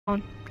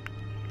on.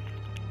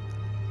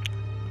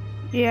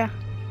 Yeah.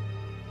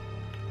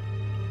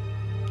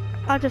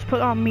 I'll just put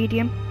it on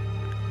medium.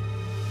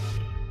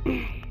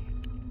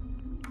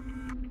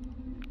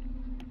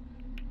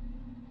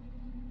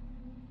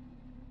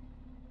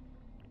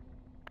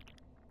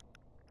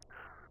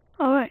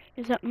 Alright,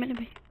 is that meant to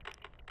be?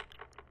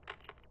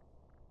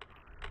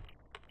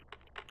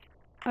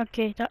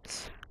 Okay,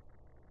 that's...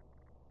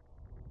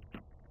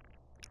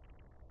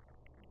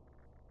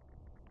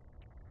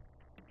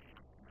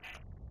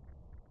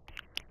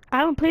 I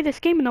haven't played this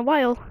game in a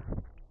while.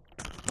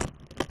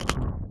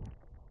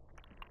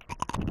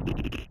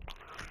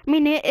 I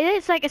mean, it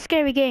is like a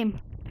scary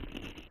game.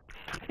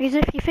 Because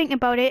if you think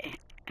about it,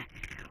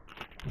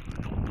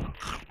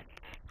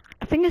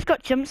 I think it's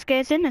got jump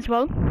scares in as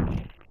well.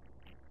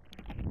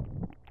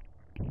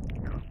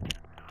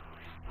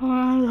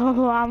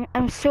 Oh,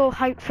 I'm so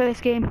hyped for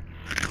this game.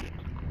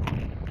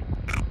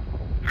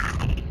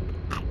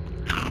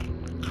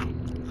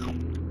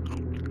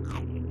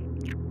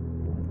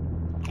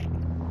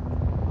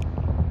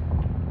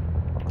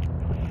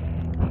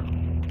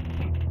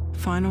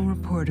 Final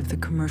report of the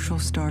commercial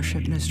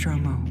starship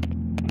Nostromo.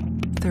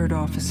 Third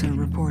officer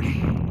reporting.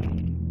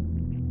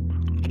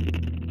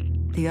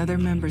 The other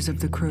members of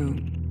the crew: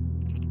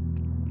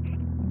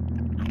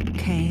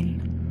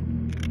 Kane,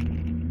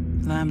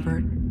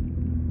 Lambert,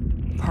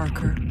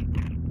 Parker,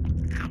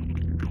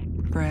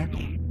 Brett,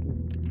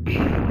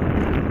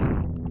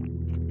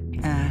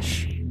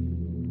 Ash,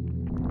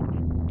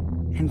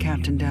 and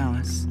Captain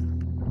Dallas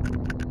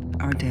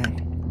are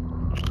dead.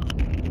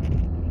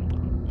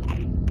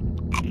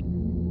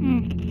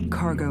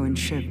 Cargo and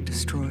ship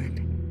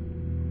destroyed.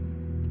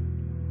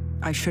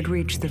 I should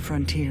reach the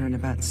frontier in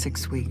about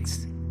 6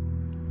 weeks.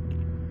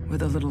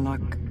 With a little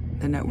luck,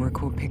 the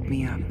network will pick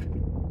me up.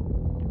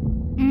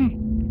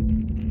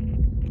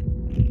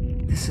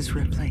 This is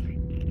Ripley.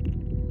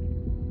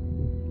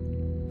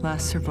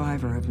 Last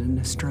survivor of the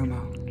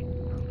Nostromo.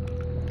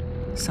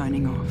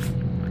 Signing off.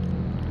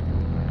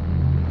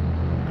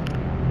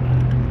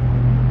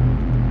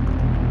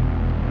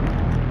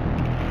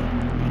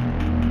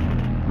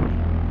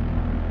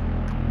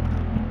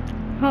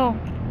 Oh.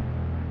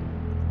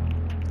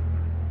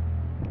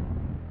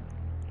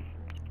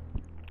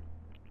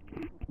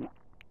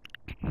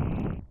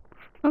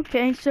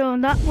 Okay, so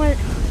that was...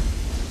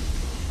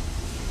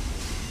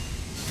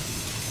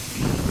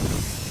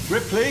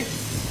 Ripley?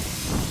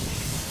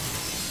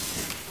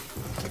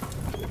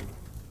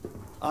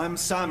 I'm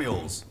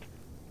Samuels.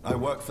 I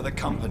work for the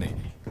company.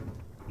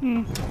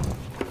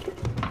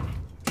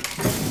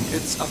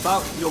 It's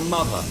about your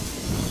mother.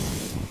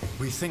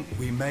 We think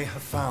we may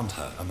have found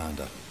her,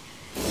 Amanda.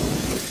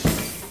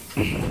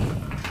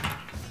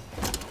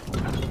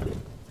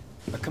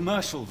 A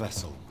commercial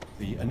vessel,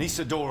 the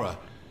Anesidora,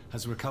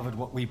 has recovered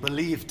what we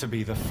believe to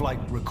be the flight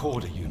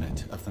recorder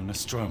unit of the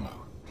Nostromo.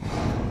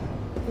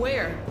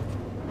 Where?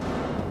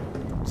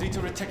 Zeta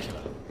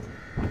Reticula.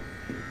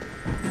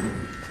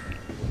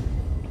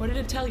 What did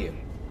it tell you?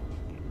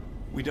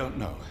 We don't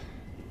know.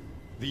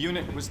 The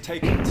unit was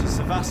taken to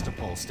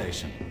Sevastopol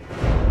Station.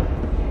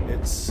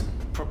 It's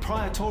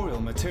proprietorial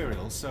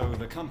material, so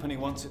the company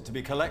wants it to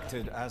be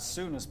collected as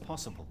soon as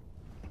possible.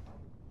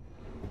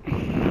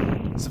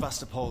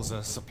 Sevastopol's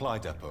a supply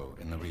depot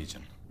in the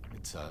region.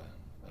 It's a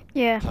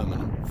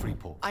permanent free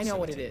port facility. I know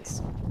what it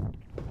is.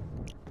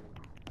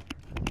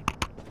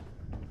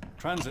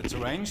 Transit's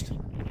arranged.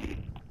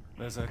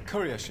 There's a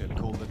courier ship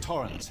called the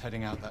Torrance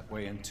heading out that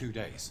way in 2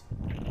 days.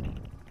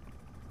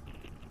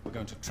 We're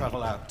going to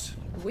travel out.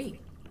 We?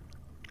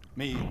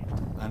 Me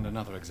and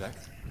another exec.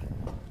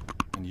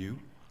 And you,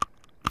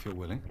 if you're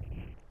willing.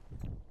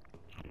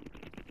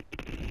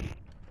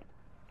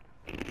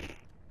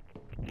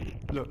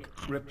 Look,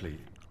 Ripley,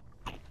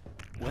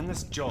 when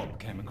this job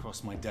came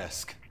across my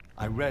desk,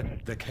 I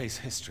read the case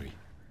history.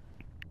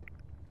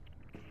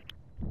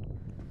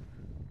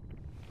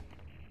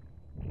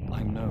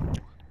 I know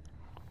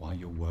why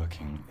you're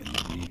working in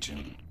the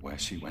region where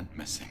she went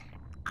missing.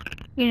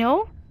 You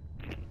know?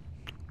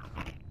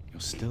 You're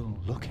still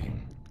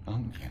looking,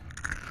 aren't you?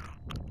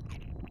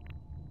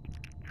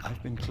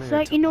 I've been cleared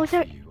So, to you know, offer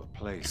that you a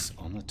place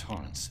on the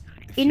Torrance.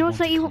 If he knows want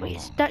that to come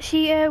along. that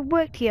she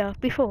worked here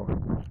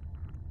before.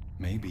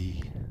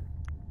 Maybe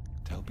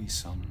there'll be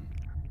some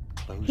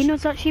closure. He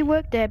knows that she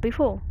worked there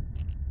before.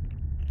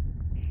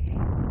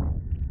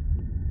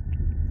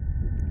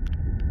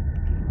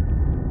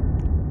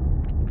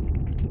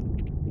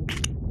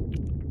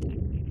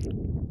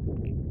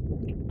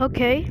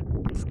 Okay.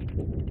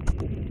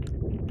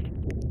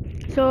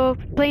 So,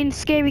 playing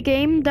scary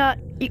game that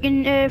you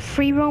can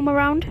free roam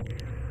around.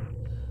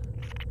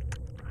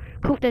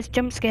 Hope there's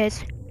jump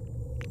scares.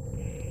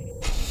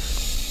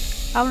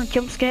 I want a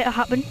jump scare to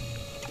happen.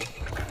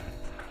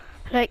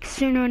 Like,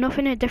 sooner enough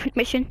in a different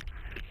mission.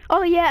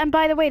 Oh yeah, and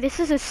by the way, this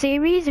is a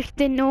series, if you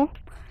didn't know.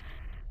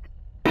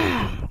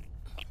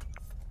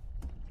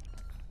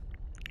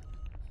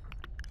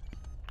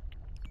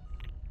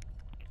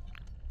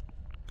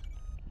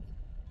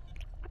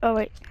 Oh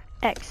wait,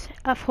 X.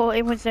 I thought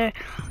it was a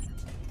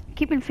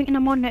keep on thinking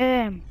I'm on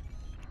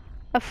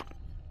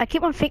I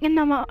keep on thinking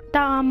that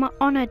I'm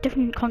on a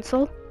different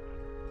console.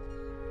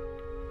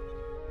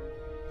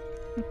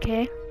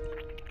 Okay.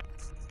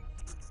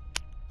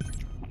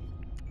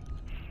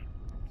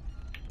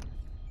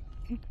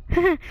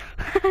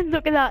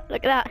 Look at that,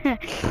 look at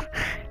that.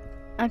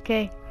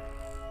 Okay.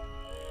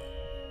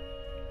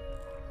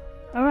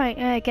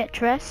 Alright, get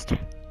dressed.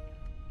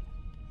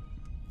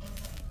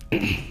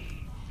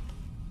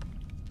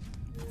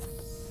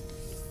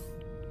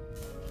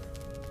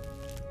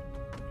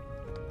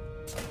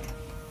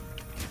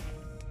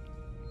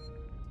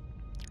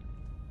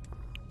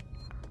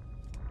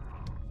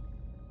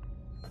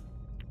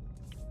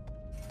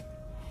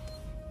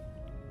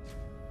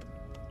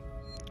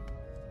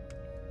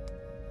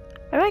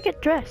 Alright,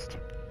 get dressed.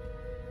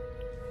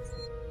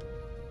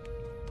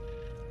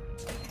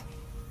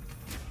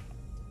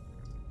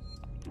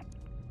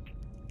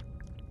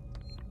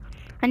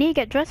 I need to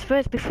get dressed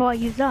first before I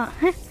use that.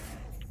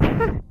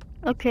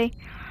 Okay.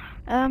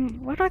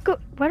 Where do I go?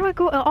 Where do I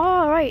go?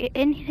 Oh, right,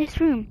 in this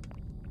room.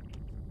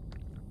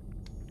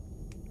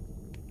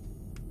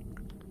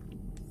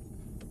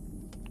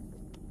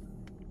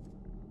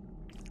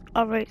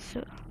 Alright,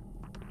 so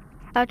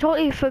I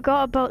totally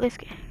forgot about this.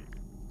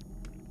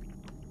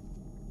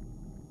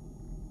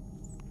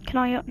 Can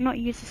I not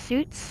use the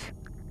suits?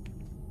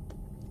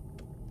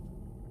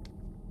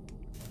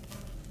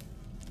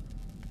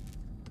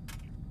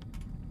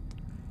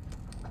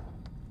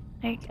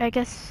 I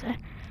guess,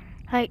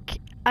 like,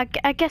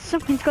 I guess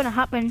something's gonna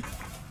happen.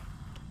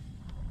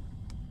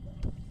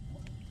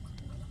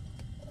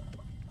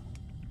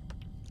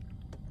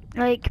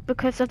 Like,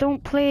 because I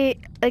don't play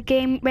a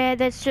game where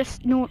there's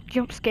just no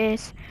jump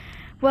scares.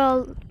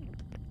 Well,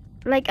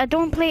 like, I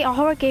don't play a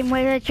horror game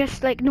where there's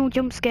just, like, no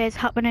jump scares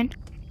happening.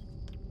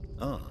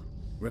 Ah,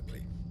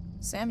 Ripley.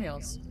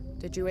 Samuels,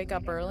 did you wake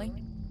up early?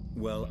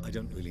 Well, I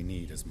don't really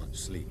need as much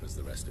sleep as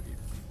the rest of you.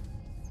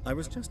 I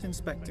was just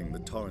inspecting the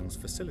Torrens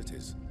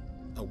facilities.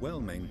 A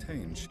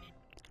well-maintained...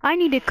 I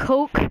need a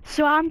Coke,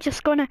 so I'm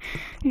just gonna,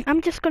 if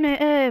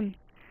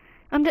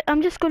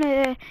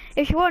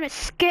you want to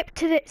skip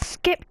to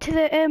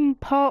the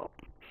part,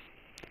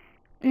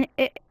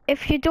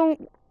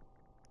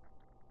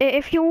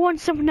 if you want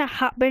something to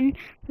happen,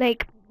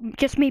 like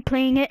just me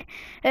playing it,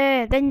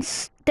 then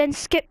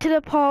skip to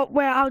the part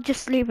where I'll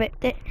just leave it.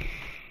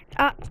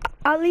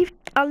 I'll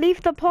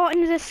leave the part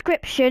in the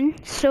description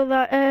so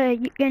that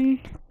you can.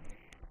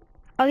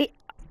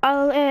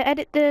 I'll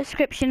edit the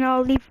description.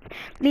 I'll leave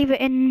it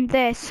in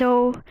there.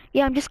 So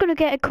yeah, I'm just gonna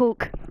get a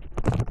Coke.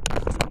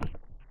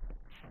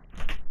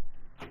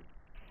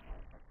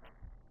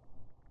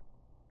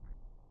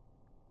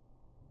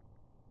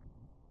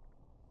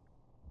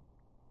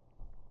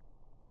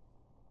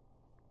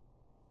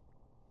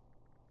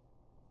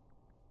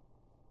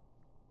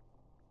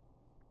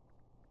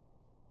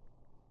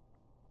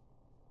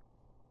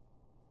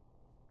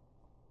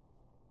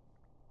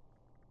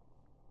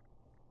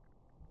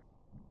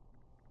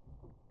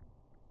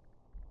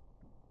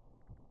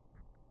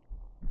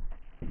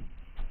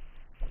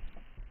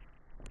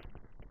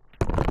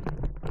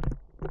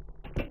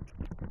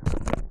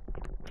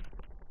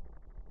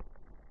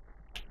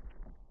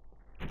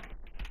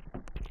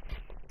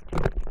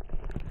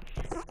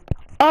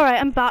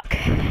 Alright, I'm back.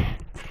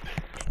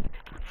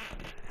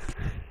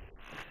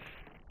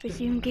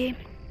 Resume game.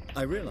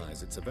 I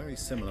realize it's a very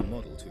similar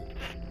model to...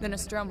 The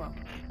Nostromo.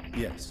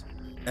 Yes,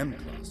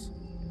 M-Class.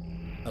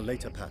 A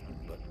later pattern,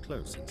 but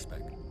close in spec.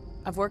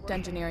 I've worked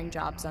engineering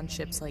jobs on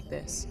ships like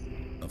this.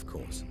 Of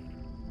course.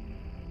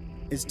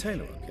 Is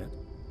Taylor up yet?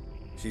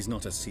 She's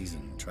not a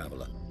seasoned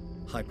traveler.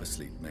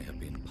 Hypersleep may have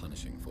been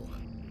punishing for her.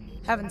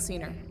 Haven't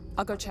seen her.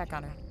 I'll go check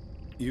on her.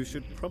 You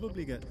should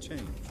probably get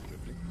changed,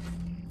 Ripley.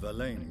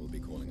 Verlaine will be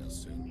calling us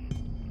soon.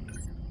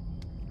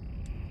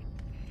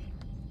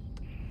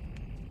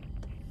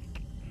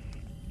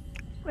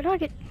 Where do I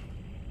get?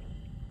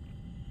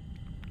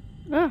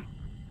 Oh.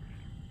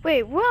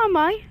 Wait, where am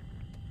I?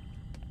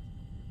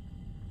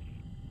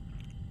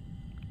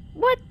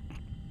 What?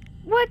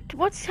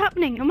 What's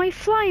happening? Am I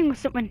flying or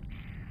something?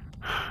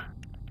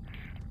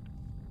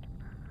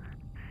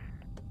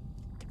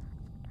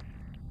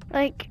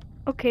 Like,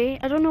 okay,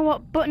 I don't know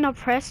what button I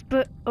pressed,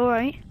 but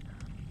alright.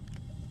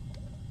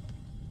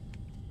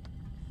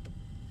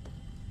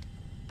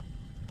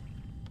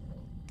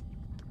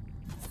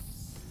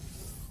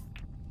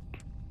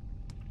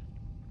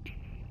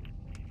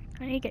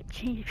 I need to get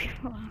changed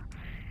before.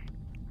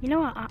 You know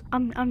what?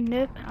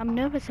 I'm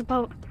nervous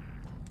about.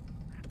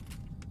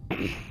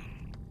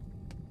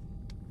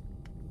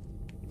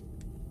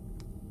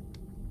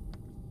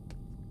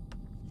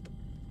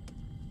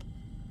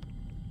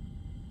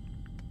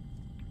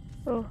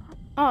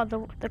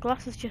 The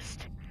glass is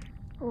just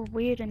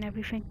weird and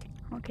everything.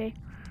 Okay.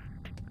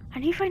 I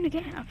need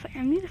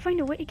to find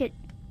a way to get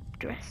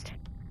dressed.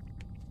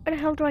 Where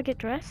the hell do I get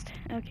dressed?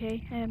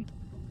 Okay.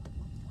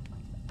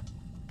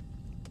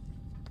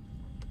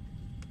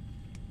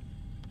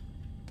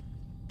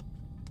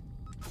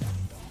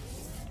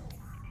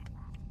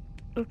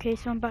 Okay,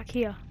 so I'm back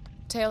here.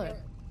 Taylor,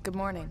 Good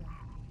morning.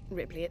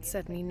 Ripley, it's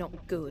certainly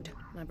not good.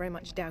 I very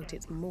much doubt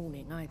it's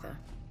morning either.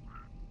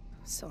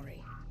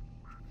 Sorry.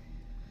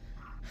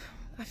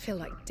 I feel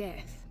like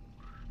death.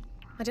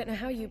 I don't know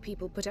how you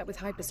people put up with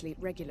hypersleep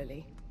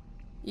regularly.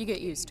 You get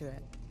used to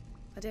it.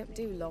 I don't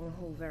do long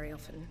haul very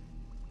often.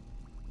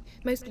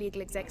 Most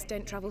legal execs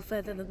don't travel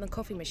further than the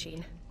coffee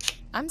machine.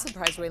 I'm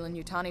surprised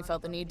Weyland-Yutani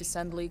felt the need to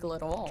send legal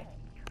at all.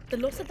 The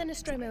loss of the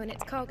Nostromo and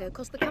its cargo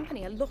cost the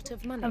company a lot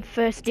of money. I'm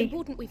thirsty. It's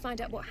important we find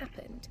out what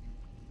happened.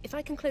 If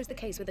I can close the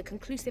case with a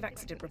conclusive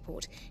accident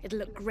report, it'll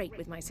look great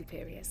with my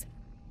superiors.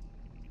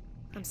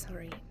 I'm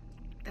sorry.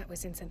 That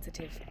was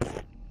insensitive.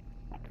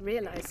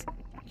 Realize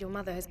your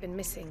mother has been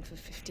missing for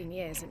 15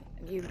 years and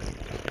you...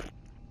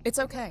 It's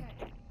okay.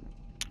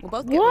 We'll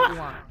both get what we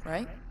want,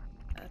 right?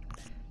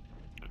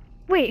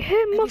 Wait,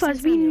 her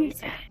mother's been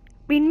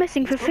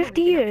missing for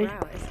 50 years.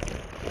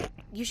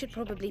 You should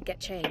probably get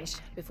changed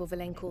before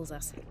Verlaine calls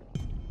us.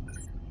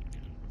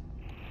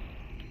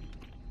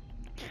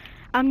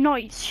 I'm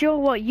not sure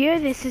what year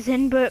this is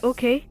in, but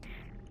okay.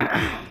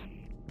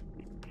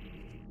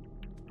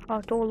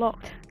 Oh, door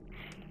locked.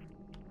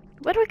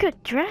 Where do I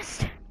get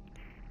dressed?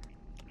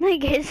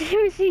 Like,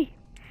 seriously?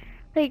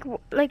 Like,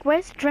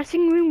 where's the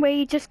dressing room where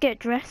you just get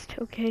dressed?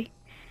 Okay.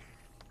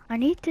 I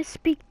need to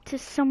speak to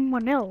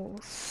someone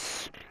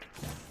else.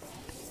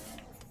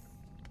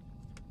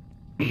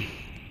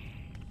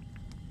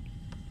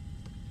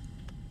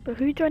 But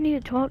who do I need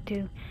to talk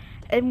to?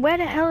 And where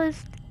the hell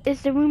is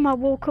the room I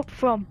woke up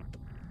from?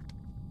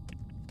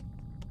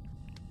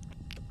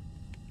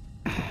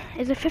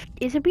 Is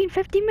it been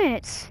 50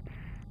 minutes?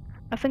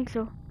 I think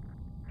so.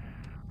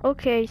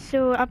 Okay,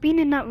 so I've been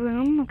in that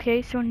room.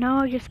 Okay, so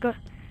now I just got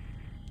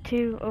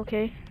to,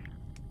 okay.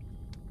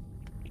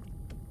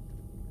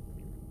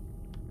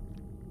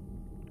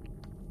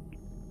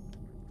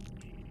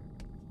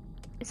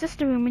 Is this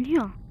the room in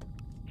here?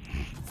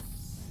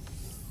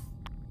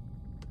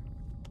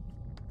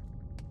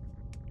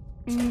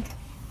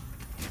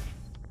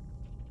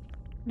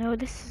 No,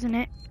 this isn't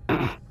it.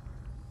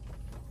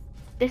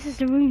 This is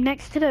the room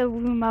next to the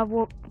room I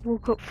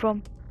woke up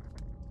from.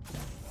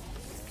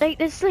 Like,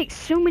 there's like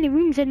so many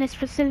rooms in this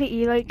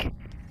facility, like...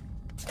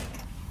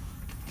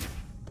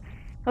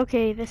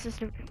 Okay, this is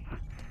the room.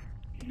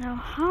 Now,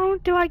 how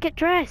do I get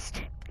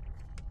dressed?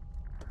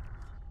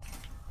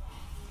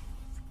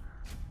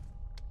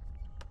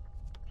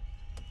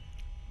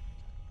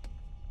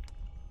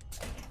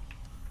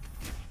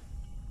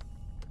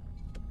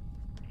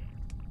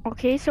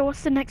 Okay, so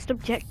what's the next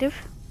objective?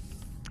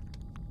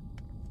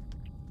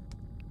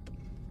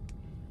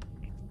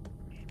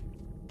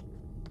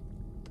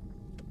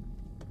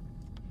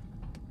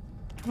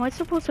 Am I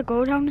supposed to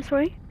go down this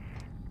way?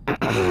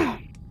 How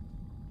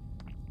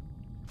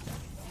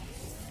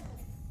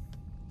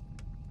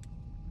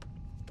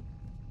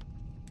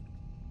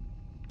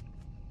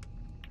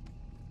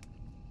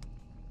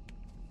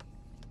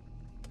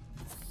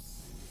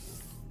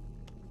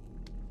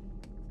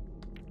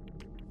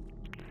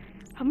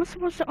am I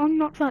supposed to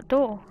unlock that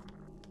door?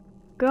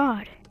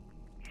 God.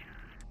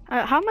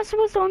 How am I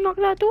supposed to unlock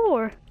that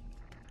door?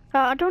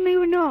 I don't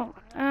even know.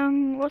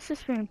 What's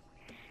this room?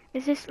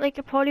 Is this like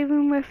a party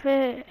room with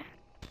a...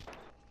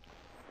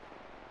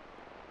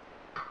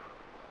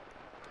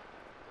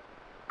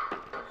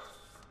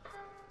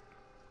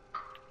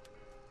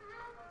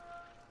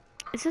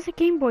 Is this a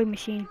Game Boy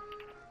machine?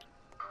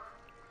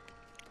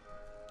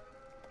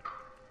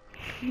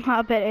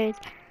 I bet it is.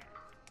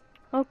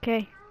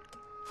 Okay.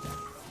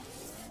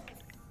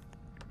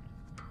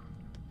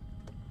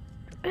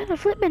 Where the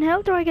flippin'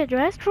 hell do I get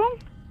dressed from?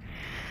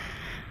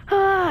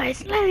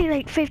 It's nearly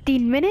like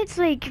 15 minutes,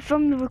 like,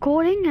 from the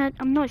recording.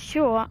 I'm not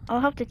sure. I'll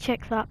have to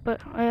check that,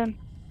 but,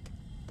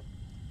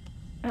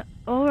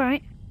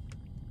 alright.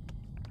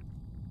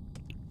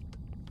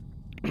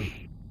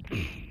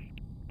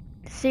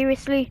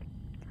 Seriously?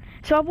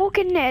 So I walk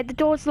in there, the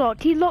door's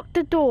locked. He locked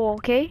the door,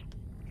 okay?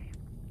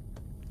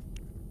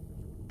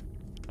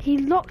 He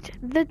locked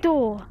the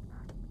door.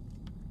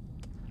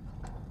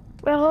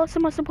 Where else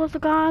am I supposed to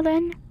go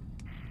then?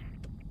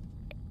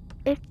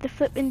 If the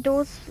flipping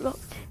door's locked.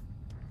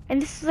 And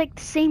this is like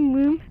the same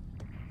room.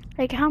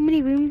 Like how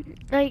many rooms?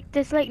 Like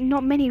there's like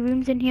not many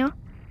rooms in here.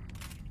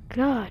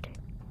 God.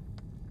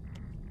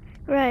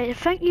 Right,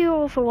 thank you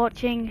all for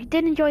watching. If you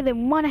did enjoy,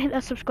 then why not hit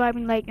that subscribe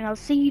and like, and I'll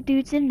see you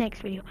dudes in the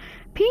next video.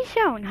 Peace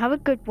out and have a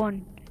good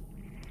one.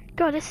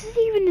 God, this is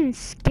even a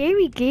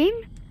scary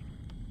game.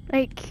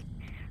 Like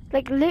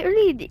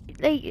literally,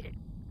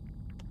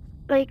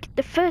 like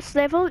the first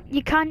level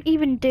you can't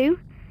even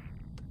do.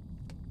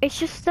 It's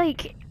just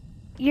like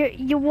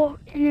you walk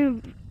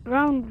in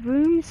around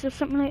rooms or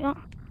something like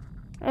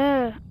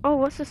that. Oh,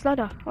 what's this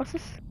ladder? What's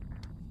this?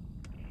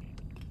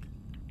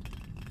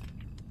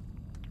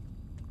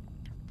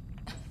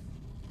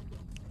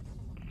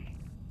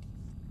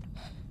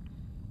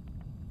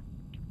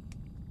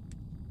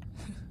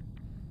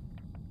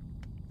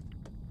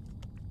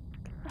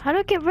 How do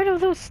I get rid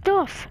of those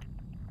stuff?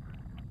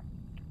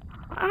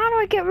 How do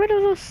I get rid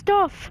of those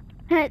stuff?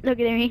 Look at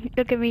me,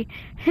 look at me.